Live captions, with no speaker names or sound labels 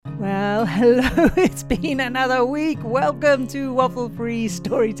Well, hello, it's been another week. Welcome to Waffle Free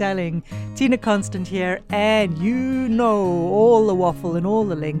Storytelling. Tina Constant here, and you know all the waffle and all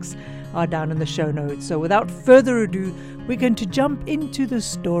the links are down in the show notes. So without further ado, we're going to jump into the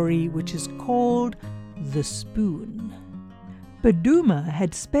story, which is called The Spoon. Baduma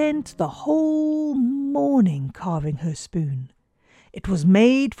had spent the whole morning carving her spoon. It was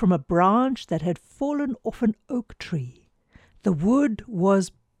made from a branch that had fallen off an oak tree. The wood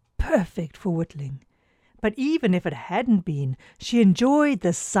was perfect for whittling. But even if it hadn't been, she enjoyed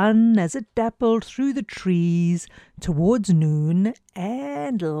the sun as it dappled through the trees towards noon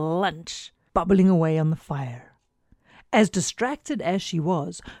and lunch, bubbling away on the fire. As distracted as she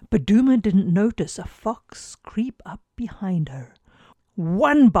was, Baduma didn't notice a fox creep up behind her.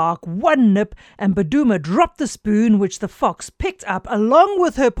 One bark, one nip, and Baduma dropped the spoon, which the fox picked up along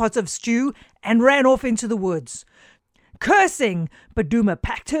with her pot of stew and ran off into the woods. Cursing, Baduma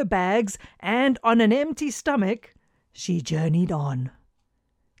packed her bags, and on an empty stomach, she journeyed on.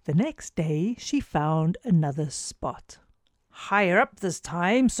 The next day she found another spot, higher up this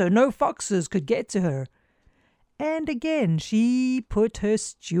time, so no foxes could get to her. And again she put her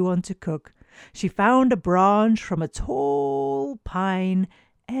stew on to cook. She found a branch from a tall pine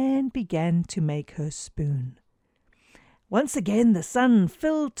and began to make her spoon. Once again the sun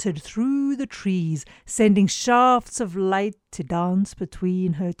filtered through the trees, sending shafts of light to dance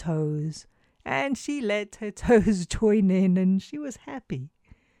between her toes. And she let her toes join in, and she was happy.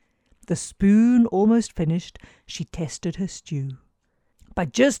 The spoon almost finished, she tested her stew.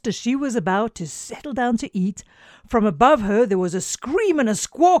 But just as she was about to settle down to eat, from above her there was a scream and a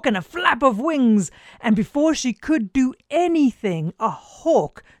squawk and a flap of wings, and before she could do anything, a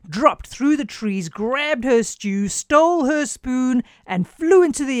hawk dropped through the trees, grabbed her stew, stole her spoon, and flew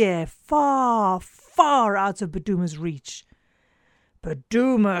into the air, far, far out of Baduma's reach.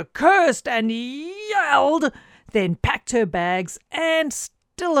 Baduma cursed and yelled, then packed her bags, and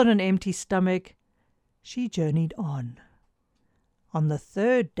still on an empty stomach, she journeyed on. On the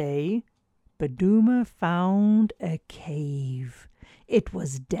third day, Baduma found a cave. It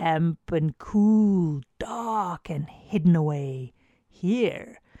was damp and cool, dark and hidden away.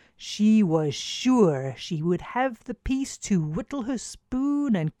 Here she was sure she would have the peace to whittle her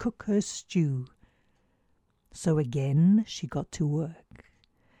spoon and cook her stew. So again she got to work.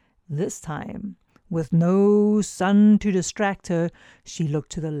 This time, with no sun to distract her, she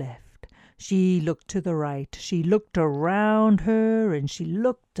looked to the left. She looked to the right, she looked around her, and she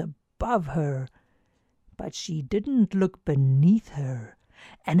looked above her. But she didn't look beneath her,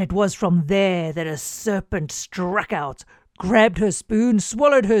 and it was from there that a serpent struck out, grabbed her spoon,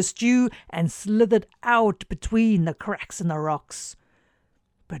 swallowed her stew, and slithered out between the cracks in the rocks.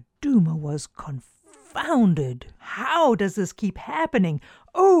 Baduma was confounded. How does this keep happening?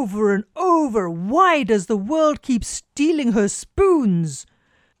 Over and over, why does the world keep stealing her spoons?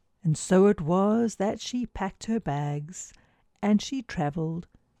 And so it was that she packed her bags, and she travelled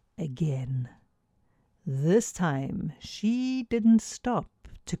again. This time she didn't stop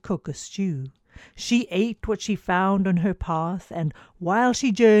to cook a stew. She ate what she found on her path, and while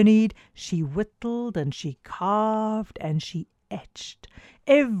she journeyed, she whittled and she carved and she etched.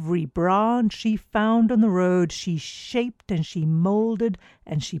 Every branch she found on the road she shaped and she moulded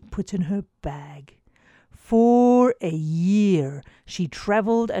and she put in her bag. For a year she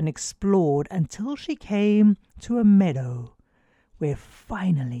travelled and explored until she came to a meadow, where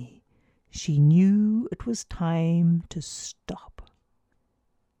finally she knew it was time to stop.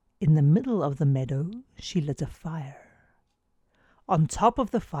 In the middle of the meadow she lit a fire. On top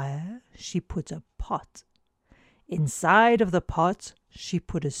of the fire she put a pot. Inside of the pot she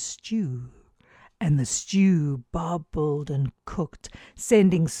put a stew. And the stew bubbled and cooked,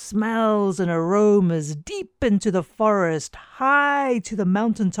 sending smells and aromas deep into the forest, high to the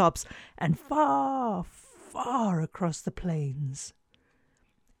mountaintops, and far, far across the plains.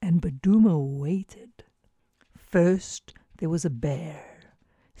 And Baduma waited. First there was a bear,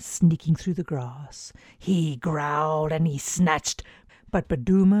 sneaking through the grass. He growled and he snatched, but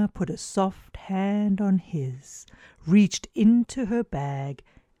Baduma put a soft hand on his, reached into her bag,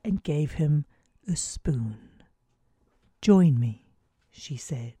 and gave him a spoon. "Join me," she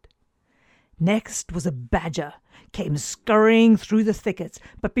said. Next was a badger, came scurrying through the thicket,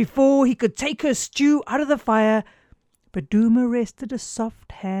 but before he could take her stew out of the fire, Baduma rested a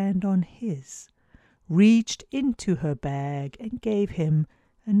soft hand on his, reached into her bag, and gave him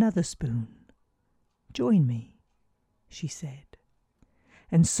another spoon. "Join me," she said.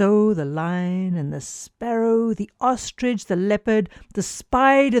 And so the lion and the sparrow, the ostrich, the leopard, the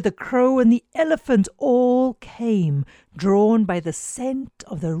spider, the crow, and the elephant all came, drawn by the scent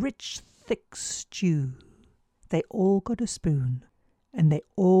of the rich, thick stew. They all got a spoon, and they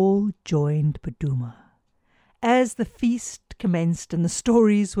all joined Paduma. As the feast commenced and the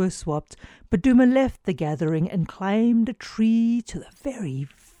stories were swapped, Paduma left the gathering and climbed a tree to the very,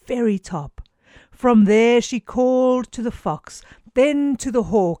 very top. From there she called to the fox, then to the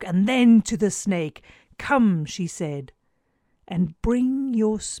hawk, and then to the snake. "Come," she said, "and bring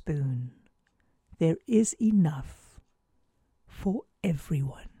your spoon. There is enough for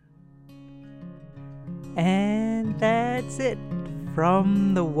everyone." And that's it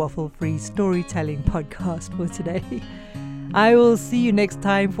from the Waffle Free Storytelling Podcast for today. I will see you next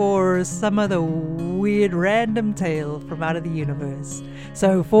time for some other weird random tale from out of the universe.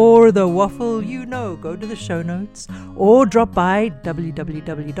 So for the waffle, go to the show notes or drop by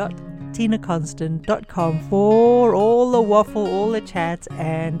www.tinaconstant.com for all the waffle, all the chats,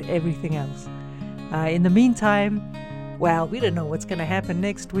 and everything else. In the meantime, well, we don't know what's going to happen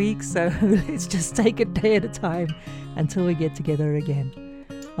next week, so let's just take a day at a time until we get together again.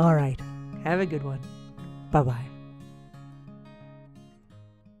 All right, have a good one. Bye-bye.